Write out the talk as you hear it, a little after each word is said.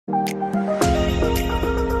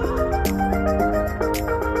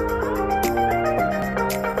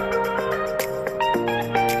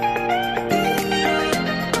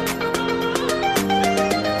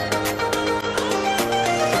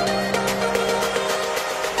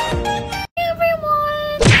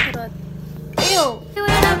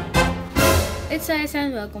guys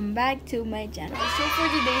and welcome back to my channel. So for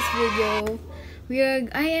today's video,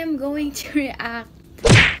 I am going to react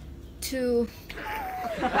to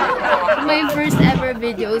my first ever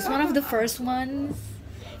videos, one of the first ones,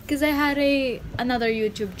 because I had another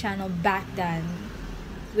YouTube channel back then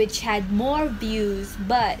which had more views,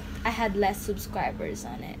 but I had less subscribers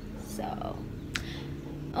on it. So,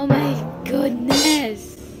 oh my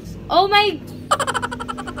goodness, oh my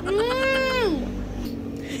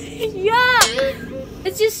yeah,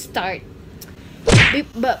 let's just start.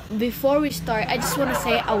 But before we start, I just want to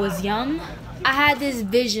say I was young. I had this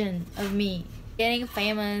vision of me getting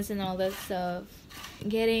famous and all that stuff,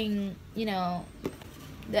 getting, you know,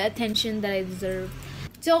 the attention that I deserve.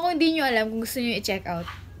 So kung hindi nyo alam, kung gusto nyo i-check out,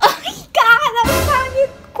 oh my god, ang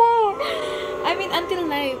pangit ko! I mean, until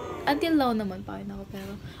now naman pangit ako,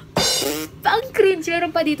 pero ang cringe.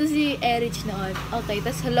 Meron pa dito si Erich noon. Okay,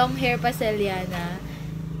 tas long hair pa si Eliana.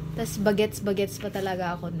 Tas bagets pa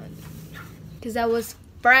talaga ako nun. Because I was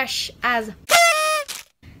fresh as...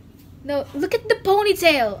 No, look at the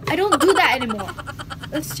ponytail! I don't do that anymore.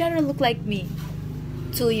 Let's try to look like me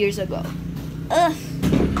 2 years ago. Ugh.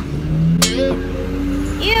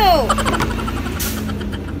 Ew!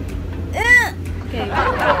 Okay.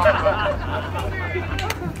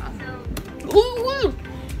 Ooh,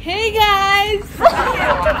 hey guys!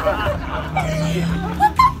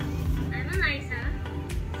 I'm Alyssa.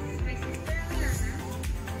 This is my sister Alyssa.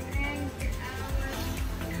 And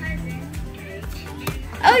our cousin Erich.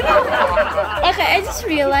 Oh yeah! Okay, I just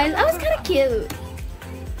realized I was kind of cute.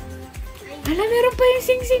 Hala, meron pa yung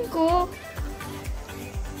sing-sing ko.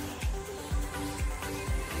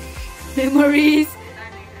 Memories.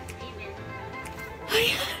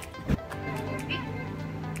 Ayan.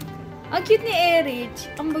 Ang cute ni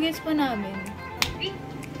Erich. Ang bagets pa namin.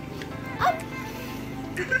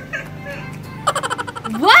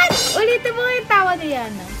 What? Ulitin mo yung tawa ni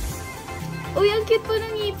Yana. Uy, ang cute po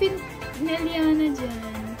ng ngipin ni Eliana dyan.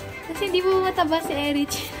 Kasi hindi mo mataba si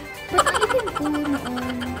Erich. Ba't ang ngipin ko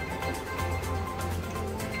noon?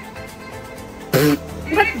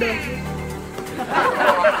 What the?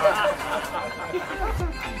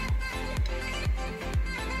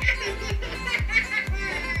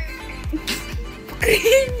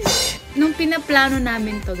 Cringe! Nung pinaplano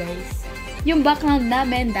namin to, guys, yung background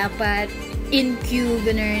namin dapat in cube,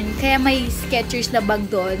 ganun. Kaya may Skechers na bag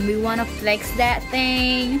doon. We wanna flex that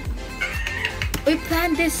thing. We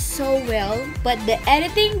planned this so well, but the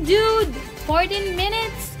editing, dude, 14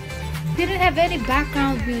 minutes, didn't have any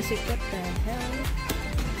background music. What the hell?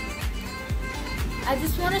 I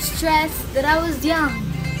just wanna stress that I was young.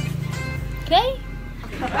 Okay?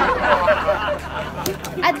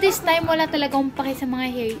 At this time, wala talagang pake sa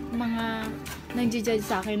mga nagja-judge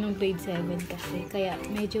sa akin nung grade 7 kasi. Kaya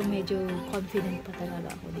medyo confident pa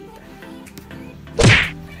talaga ako dito.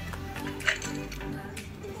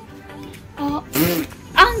 Oh,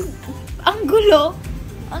 ang gulo.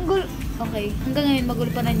 Ang gulo. Okay, hanggang ngayon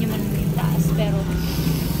magulo pa rin yung taas, pero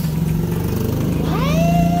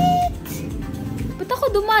what? Ba't ako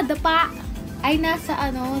dumadapa? Ay, nasa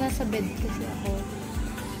bed kasi ako.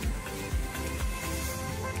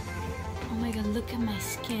 Oh my god, look at my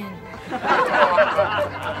skin.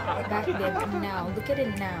 Back then and now. Look at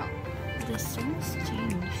it now. The song's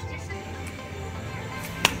changed.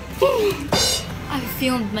 I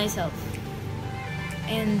filmed myself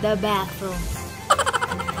in the bathroom.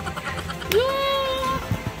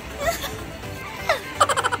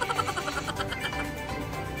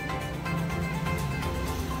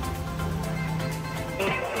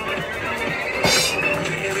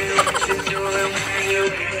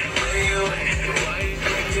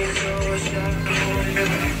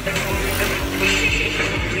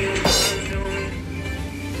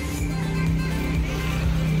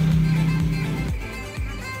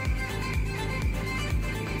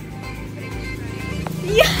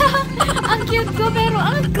 Yeah! Ang cute ko, pero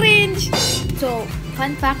ang cringe. So,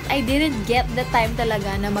 fun fact, I didn't get the time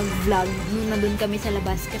talaga na mag-vlog nung nandun kami sa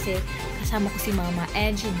labas kasi kasama ko si mama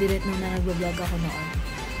and she didn't know na nag-vlog ako noon.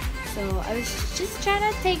 So, I was just trying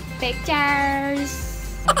to take pictures.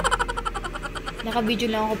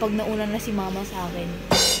 Naka-video lang ako pag nauna na si mama sa akin.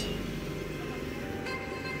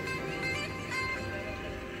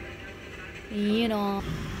 You know,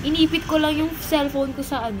 inipit ko lang yung cellphone ko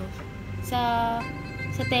sa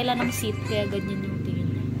sa tela ng seat, kaya ganyan yung tingin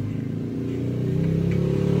niya.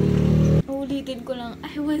 Ulitin ko lang,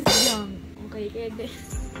 I was young. Okay, kaya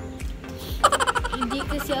hindi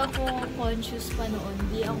kasi ako conscious pa noon.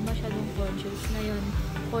 Hindi ako masyadong conscious. Ngayon,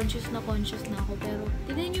 conscious na ako. Pero,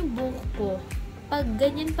 tignan yung buhok ko. Pag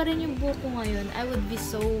ganyan pa rin yung buhok ko ngayon, I would be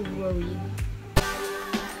so worried.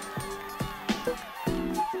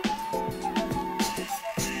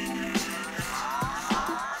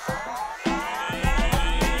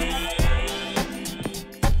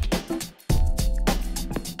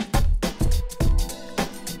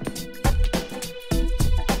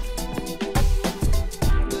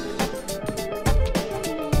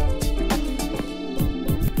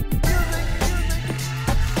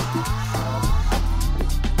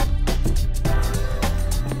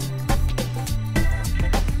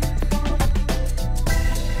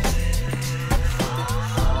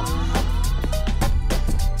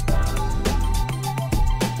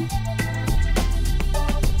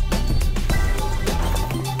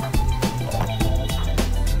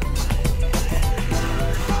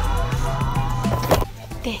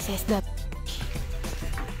 Says that.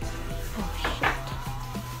 Oh shit.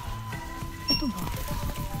 Ito ba?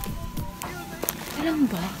 Alam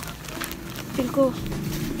ba? Feel ko.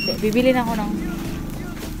 Bibili na ako ng...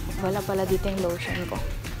 Wala pala dito yung lotion ko.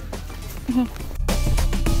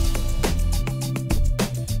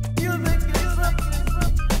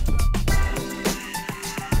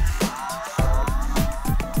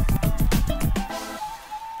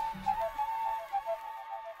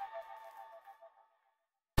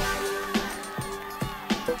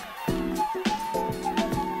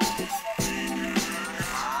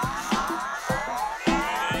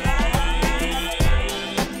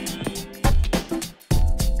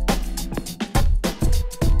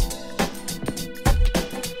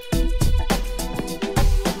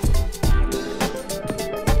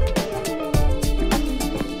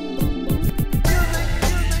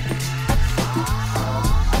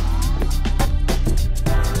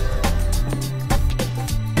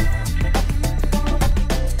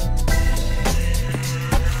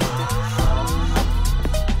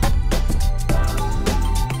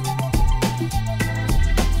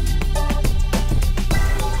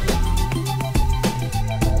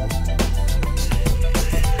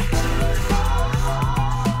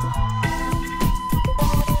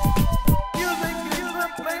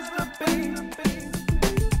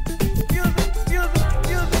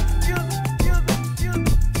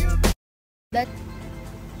 That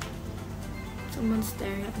someone's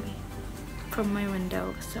staring at me from my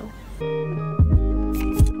window, so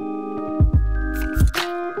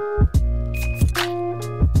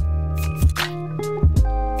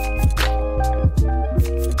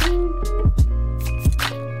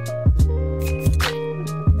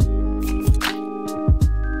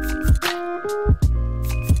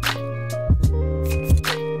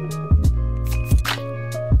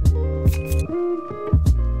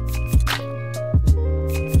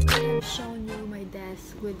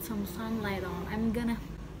with some sunlight on. I'm gonna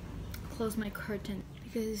close my curtain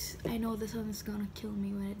because I know the sun is gonna kill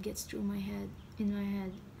me when it gets through my head, in my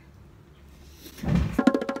head.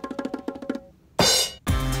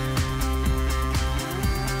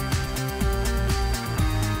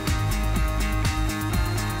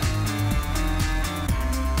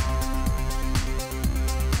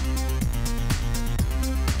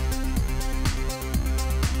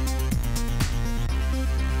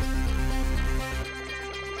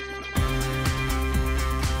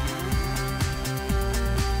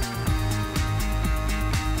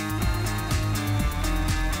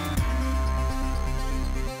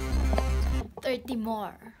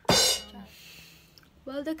 More.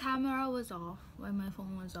 Well, the camera was off when my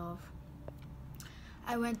phone was off.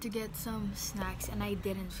 I went to get some snacks and I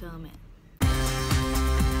didn't film it.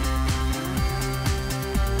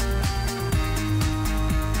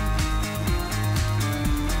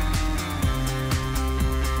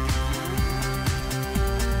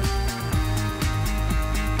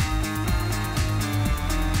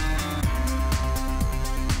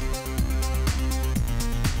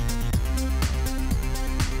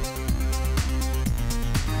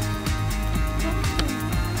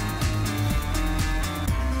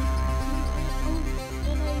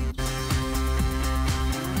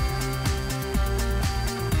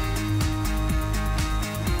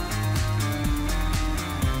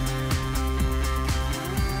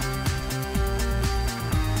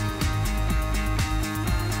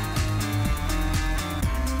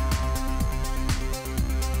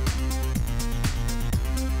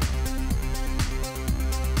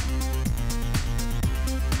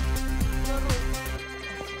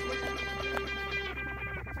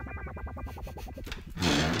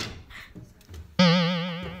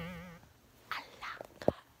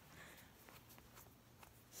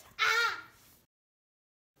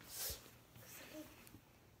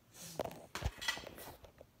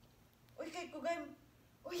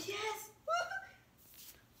 Oh yes!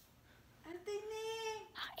 Ate Ning!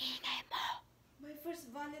 Ang ingay mo! My first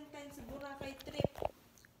Valentine's Boracay trip.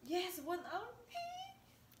 Yes, 1 hour.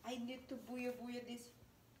 I need to buya-buya this.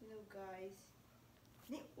 You know, guys.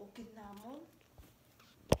 Ni, okay namon.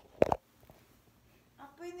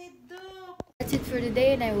 Apoy ni Dok. That's it for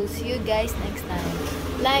today and I will see you guys next time.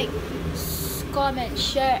 Like, comment,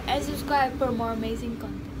 share, and subscribe for more amazing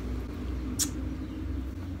content.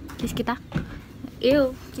 Kiss kita.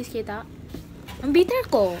 Ew, kiss kita. Ang bitter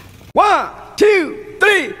ko. 1, 2,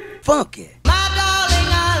 3, funk it. My darling,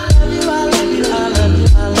 I love you, I love you, I love you.